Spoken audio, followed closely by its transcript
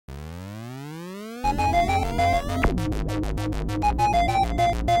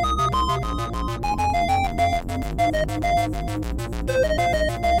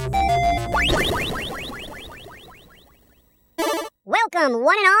Welcome,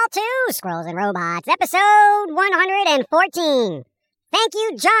 one and all, to Squirrels and Robots, episode 114. Thank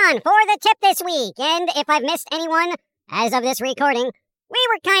you, John, for the tip this week. And if I've missed anyone, as of this recording, we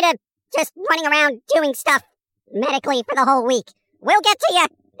were kind of just running around doing stuff medically for the whole week. We'll get to you.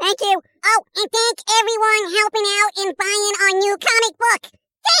 Thank you. Oh, and thank everyone helping out in buying our new comic book.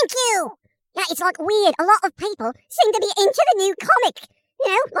 Thank you. Yeah, it's like weird. A lot of people seem to be into the new comic. You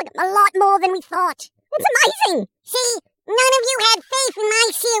know, like a lot more than we thought. It's amazing. See? None of you had faith in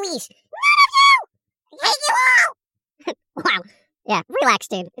my series. None of you! I hate you all! Wow. Yeah, relax,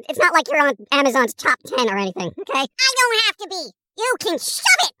 dude. It's not like you're on Amazon's top 10 or anything, okay? I don't have to be. You can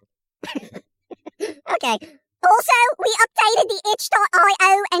shove it! Okay. Also, we updated the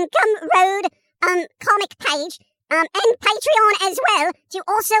itch.io and Gumroad comic page and Patreon as well to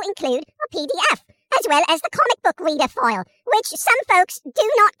also include a PDF, as well as the comic book reader file, which some folks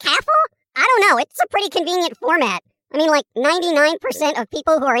do not care for. I don't know, it's a pretty convenient format. I mean, like, 99% of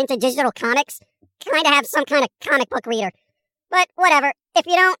people who are into digital comics kind of have some kind of comic book reader. But whatever. If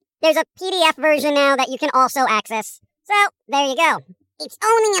you don't, there's a PDF version now that you can also access. So, there you go. It's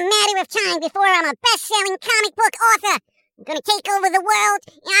only a matter of time before I'm a best-selling comic book author. I'm gonna take over the world,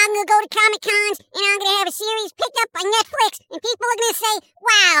 and I'm gonna go to Comic-Cons, and I'm gonna have a series picked up by Netflix, and people are gonna say,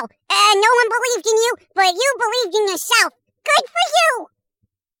 wow, no one believed in you, but you believed in yourself. Good for you!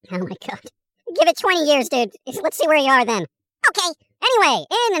 Oh my god. Give it 20 years, dude. Let's see where you are then. Okay. Anyway,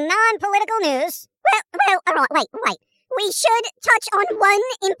 in non-political news... Wait. We should touch on one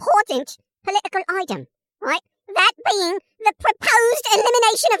important political item, right? That being the proposed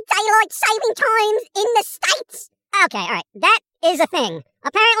elimination of daylight saving times in the States. Okay, alright. That is a thing.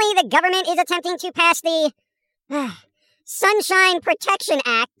 Apparently, the government is attempting to pass the Sunshine Protection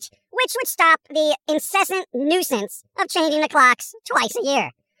Act, which would stop the incessant nuisance of changing the clocks twice a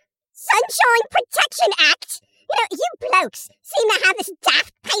year. Sunshine Protection Act? You know, you blokes seem to have this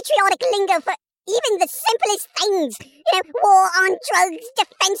daft patriotic lingo for even the simplest things. You know, war on drugs,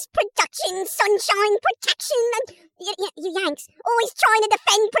 defense production, sunshine protection, and you Yanks always trying to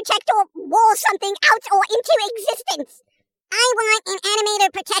defend, protect, or war something out or into existence. I want an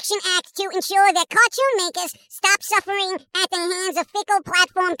Animator Protection Act to ensure that cartoon makers stop suffering at the hands of fickle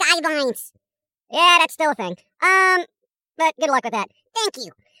platform guidelines. Yeah, that's still a thing. But good luck with that. Thank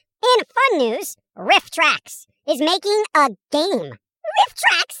you. In fun news, RiffTrax is making a game.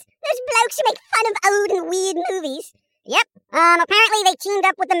 RiffTrax? Those blokes who make fun of old and weird movies. Yep. Apparently they teamed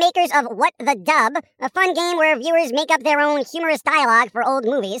up with the makers of What the Dub, a fun game where viewers make up their own humorous dialogue for old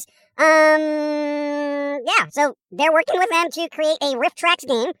movies. Yeah, so they're working with them to create a RiffTrax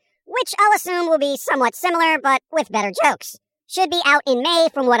game, which I'll assume will be somewhat similar, but with better jokes. Should be out in May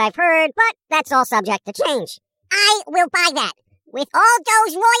from what I've heard, but that's all subject to change. I will buy that. With all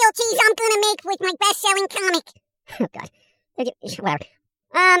those royalties I'm gonna make with my best-selling comic. Oh, God. Whatever.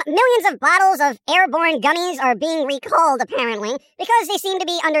 Millions of bottles of airborne gummies are being recalled, apparently, because they seem to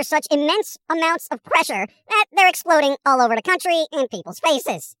be under such immense amounts of pressure that they're exploding all over the country in people's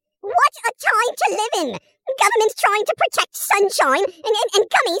faces. What a time to live in! The government's trying to protect sunshine, and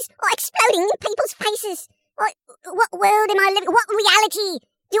gummies are exploding in people's faces. What world am I living? What reality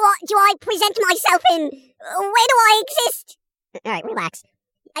do I present myself in? Where do I exist? Alright, relax.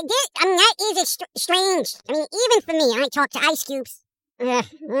 That is strange. I mean, even for me, I talk to ice cubes.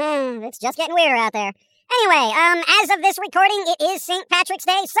 It's just getting weirder out there. Anyway, as of this recording, it is St. Patrick's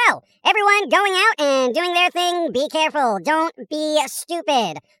Day, so everyone going out and doing their thing, be careful. Don't be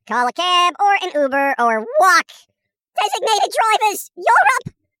stupid. Call a cab or an Uber or walk. Designated drivers, you're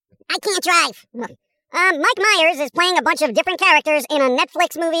up. I can't drive. Mike Myers is playing a bunch of different characters in a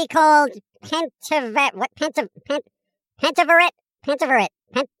Netflix movie called Pentaverate.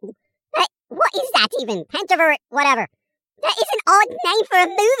 What is that even? Pentaverate, whatever. That is an odd name for a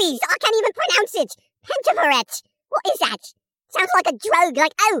movie. I can't even pronounce it. Pentaverate. What is that? Sounds like a drug,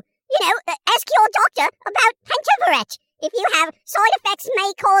 like, ask your doctor about Pentaverate. If you have side effects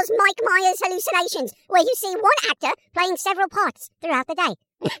may cause Mike Myers hallucinations, where you see one actor playing several parts throughout the day.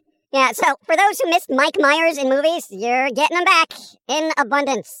 Yeah, so for those who missed Mike Myers in movies, you're getting them back in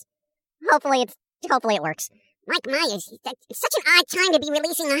abundance. Hopefully it works. Mike Myers, it's such an odd time to be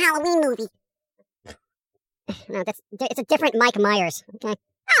releasing a Halloween movie. No, it's a different Mike Myers, okay?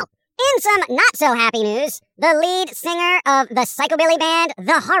 Oh, in some not-so-happy news, the lead singer of the psychobilly band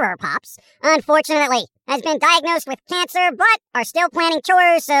The Horror Pops, unfortunately, has been diagnosed with cancer, but are still planning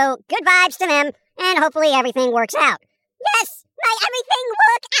tours, so good vibes to them, and hopefully everything works out. Yes, may everything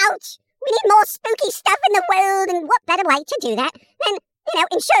work out! We We need more spooky stuff in the world, and what better way to do that than,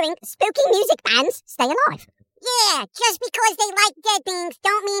 ensuring spooky music bands stay alive? Yeah, just because they like dead things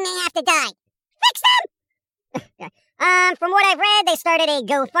don't mean they have to die. Fix them! From what I've read, they started a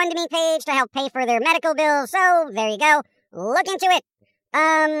GoFundMe page to help pay for their medical bills, so there you go. Look into it.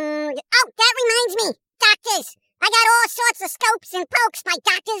 Oh, that reminds me. Doctors. I got all sorts of scopes and pokes by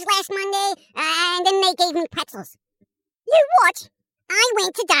doctors last Monday, and then they gave me pretzels. You what? I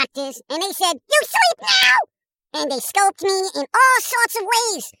went to doctors, and they said, "You sleep now!" And they scoped me in all sorts of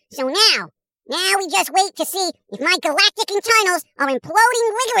ways. So now we just wait to see if my galactic internals are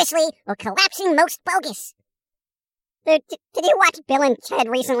imploding rigorously or collapsing most bogus. Dude, did you watch Bill and Ted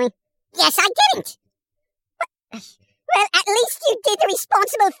recently? Yes, I didn't. Well, at least you did the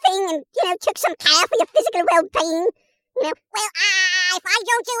responsible thing and, took some care for your physical well-being. If I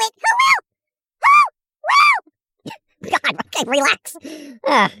don't do it, who will? God, okay, relax.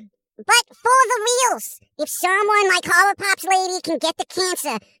 But for the reals, if someone like Horrorpop's lady can get the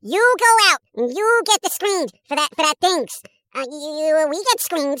cancer, you go out and you get the screens for that things. We get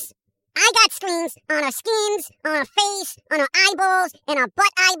screens. I got screens on our skins, on our face, on our eyeballs, and our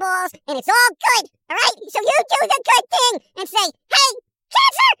butt eyeballs, and it's all good, alright? So you do the good thing and say, "Hey,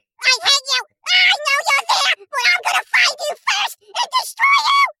 cancer, I hate you! I know you're there, but I'm gonna find you first and destroy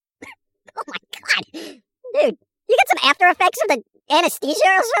you!" Oh my god. Dude, you got some after effects of the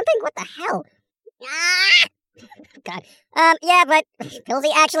anesthesia or something? What the hell? God. Yeah, but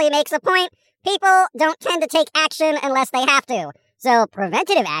Pilsy actually makes a point. People don't tend to take action unless they have to. So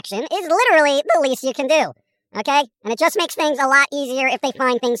preventative action is literally the least you can do, okay? And it just makes things a lot easier if they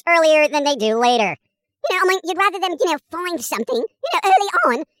find things earlier than they do later. You'd rather them, find something, early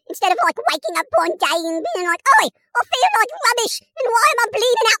on, instead of, waking up one day and being like, "Oi, I feel like rubbish, and why am I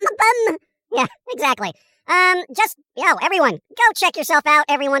bleeding out my bum?" Yeah, exactly. Everyone, go check yourself out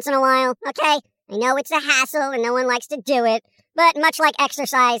every once in a while, okay? I know it's a hassle and no one likes to do it, but much like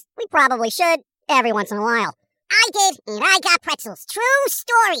exercise, we probably should every once in a while. I did, and I got pretzels. True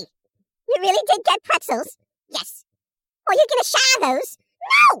story. You really did get pretzels? Yes. Are you gonna share those?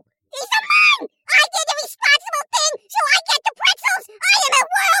 No! These are mine! I did the responsible thing, so I get the pretzels! I am a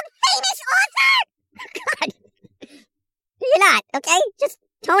world-famous author! God. You're not, okay? Just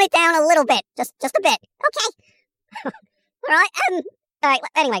tone it down a little bit. Just a bit. Okay. Alright,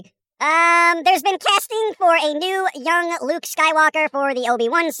 anyway. There's been casting for a new young Luke Skywalker for the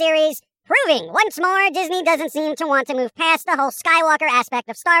Obi-Wan series, proving once more Disney doesn't seem to want to move past the whole Skywalker aspect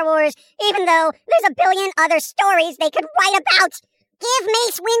of Star Wars, even though there's a billion other stories they could write about. Give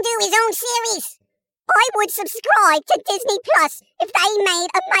Mace Windu his own series. I would subscribe to Disney Plus if they made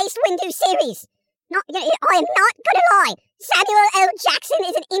a Mace Windu series. I am not gonna lie. Samuel L. Jackson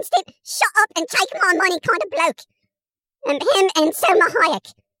is an instant shut up and take my money kind of bloke. And him and Selma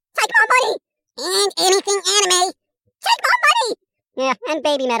Hayek. Take my money. And anything anime. Take my money. Yeah, and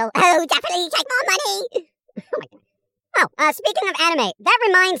Baby Metal. Oh, definitely take my money. Oh my god. Oh, speaking of anime, that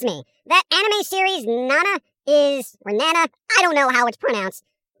reminds me. That anime series Nana, I don't know how it's pronounced,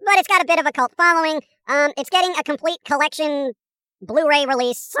 but it's got a bit of a cult following. It's getting a complete collection Blu-ray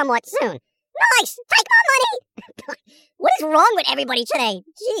release somewhat soon. Nice! Take my money! What is wrong with everybody today?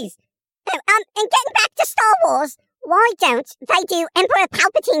 Jeez. And getting back to Star Wars, why don't they do Emperor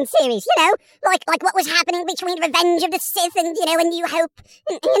Palpatine series, like what was happening between Revenge of the Sith and, A New Hope,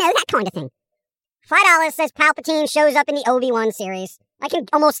 and, that kind of thing. $5 says Palpatine shows up in the Obi-Wan series. I can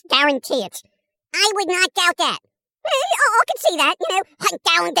almost guarantee it. I would not doubt that. I can see that, hunt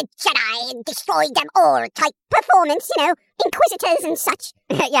down the Jedi and destroy them all type performance, Inquisitors and such.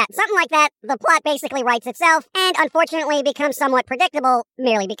 Yeah, something like that. The plot basically writes itself, and unfortunately becomes somewhat predictable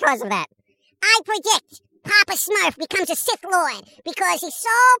merely because of that. I predict Papa Smurf becomes a Sith Lord because he's so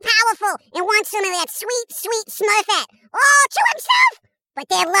powerful and wants some of that sweet, sweet Smurfette all to himself. But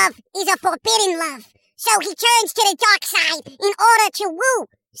their love is a forbidden love, so he turns to the dark side in order to woo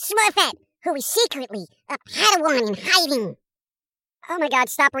Smurfette, who is secretly a Padawan in hiding. Oh my god,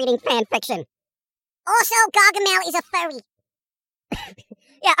 stop reading fan fiction. Also, Gargamel is a furry.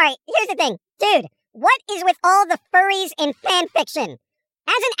 Yeah, alright, here's the thing. Dude, what is with all the furries in fan fiction?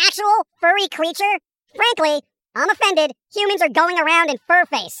 As an actual furry creature, frankly, I'm offended humans are going around in fur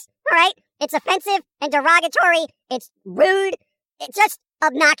face. Alright? It's offensive and derogatory. It's rude. It's just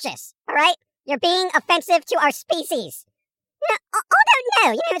obnoxious. Alright? You're being offensive to our species. I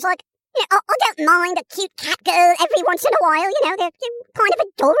don't know. It's like, I don't mind a cute cat girl every once in a while. They're kind of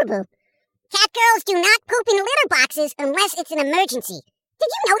adorable. Cat girls do not poop in litter boxes unless it's an emergency. Did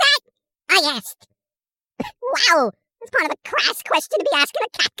you know that? I asked. Wow, that's kind of a crass question to be asking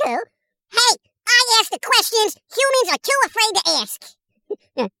a cat girl. Hey, I ask the questions humans are too afraid to ask.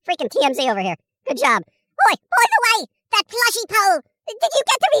 Yeah, freaking TMZ over here. Good job. Oi, by the way, that plushie poll, did you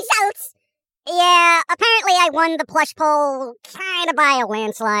get the results? Yeah, apparently I won the plush poll kind of by a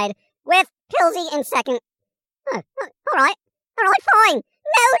landslide, with Pilsy in second. Oh, all right, fine.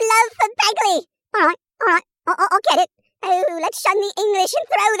 No love for Begley. All right, I'll get it. Oh, let's shun the English and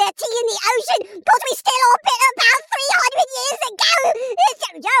throw their tea in the ocean, because we still all bit about 300 years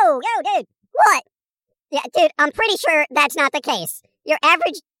ago. Yo, dude. What? Yeah, dude, I'm pretty sure that's not the case. Your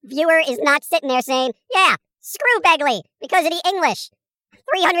average viewer is not sitting there saying, yeah, screw Begley, because of the English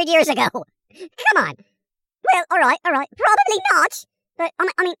 300 years ago. Come on. Well, all right, probably not. But, I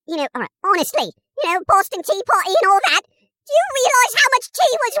mean, all right, honestly, Boston Tea Party and all that, do you realise how much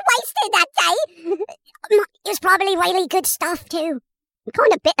tea was wasted that day? It was probably really good stuff, too. I'm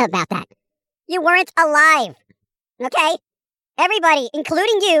kind of bitter about that. You weren't alive, okay? Everybody,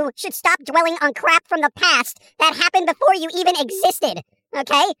 including you, should stop dwelling on crap from the past that happened before you even existed,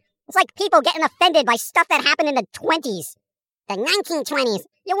 okay? It's like people getting offended by stuff that happened in the 20s. The 1920s.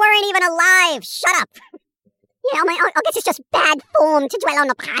 You weren't even alive. Shut up. I guess it's just bad form to dwell on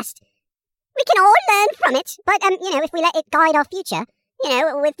the past. We can all learn from it, but, if we let it guide our future,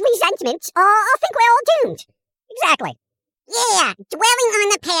 with resentment, I think we're all doomed. Exactly. Yeah, dwelling on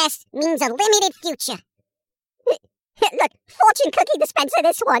the past means a limited future. Look, fortune cookie dispenser,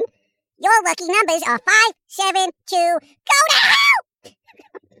 this one. Your lucky numbers are 5, 7, 2, go to hell!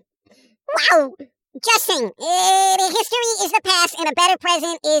 Wow. Just saying, the history is the past and a better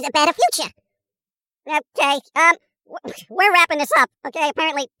present is a better future. Okay, we're wrapping this up, okay?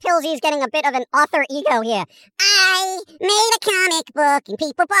 Apparently, Pilsy's getting a bit of an author ego here. I made a comic book and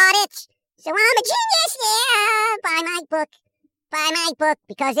people bought it. So I'm a genius, yeah. Buy my book,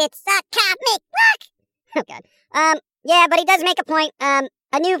 because it's a comic book. Oh, God. Yeah, but he does make a point. A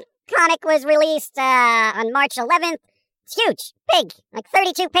new comic was released, on March 11th. It's huge, big, like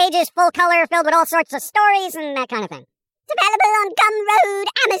 32 pages, full color, filled with all sorts of stories and that kind of thing. It's available on Gumroad,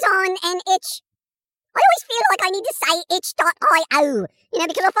 Amazon, and Itch. I always feel like I need to say itch.io,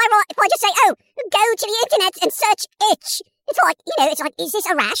 because if I just say, go to the internet and search itch, it's like, is this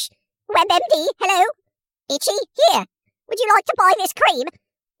a rash? WebMD, hello? Itchy, here. Would you like to buy this cream?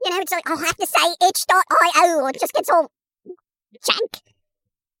 It's like, I'll have to say itch.io, or it just gets all jank.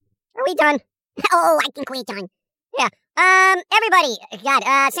 Are we done? Oh, I think we're done. Yeah. Everybody,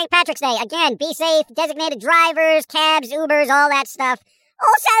 God, St. Patrick's Day, again, be safe, designated drivers, cabs, Ubers, all that stuff.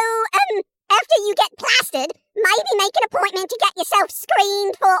 Also, after you get plastered, maybe make an appointment to get yourself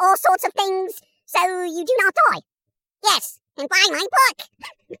screened for all sorts of things so you do not die. Yes, and buy my book.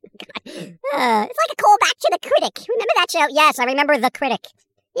 It's like a callback to The Critic. Remember that show? Yes, I remember The Critic.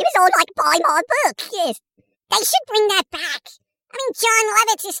 He was all like, buy my book. Yes. They should bring that back. I mean, John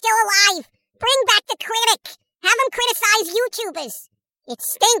Lovitz is still alive. Bring back The Critic. Have him criticize YouTubers. It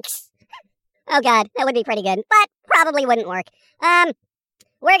stinks. Oh, God, that would be pretty good, but probably wouldn't work.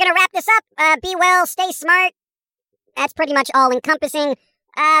 We're going to wrap this up. Be well, stay smart. That's pretty much all encompassing.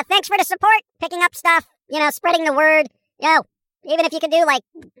 Thanks for the support, picking up stuff, spreading the word. Even if you could do, like,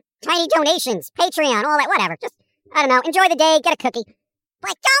 tiny donations, Patreon, all that, whatever. Just, I don't know, enjoy the day, get a cookie.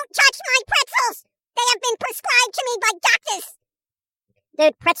 But don't touch my pretzels! They have been prescribed to me by doctors!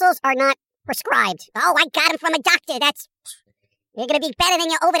 Dude, pretzels are not prescribed. Oh, I got them from a doctor. You're going to be better than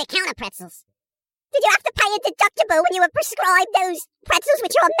your over-the-counter pretzels. Did you have to pay a deductible when you were prescribed those pretzels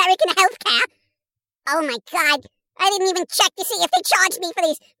with your American health care? Oh my God. I didn't even check to see if they charged me for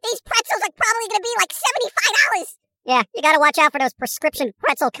these. These pretzels are probably going to be like $75. Yeah, you got to watch out for those prescription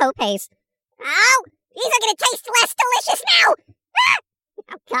pretzel copays. Oh, these are going to taste less delicious now. Ah!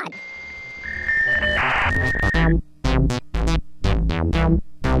 Oh, God.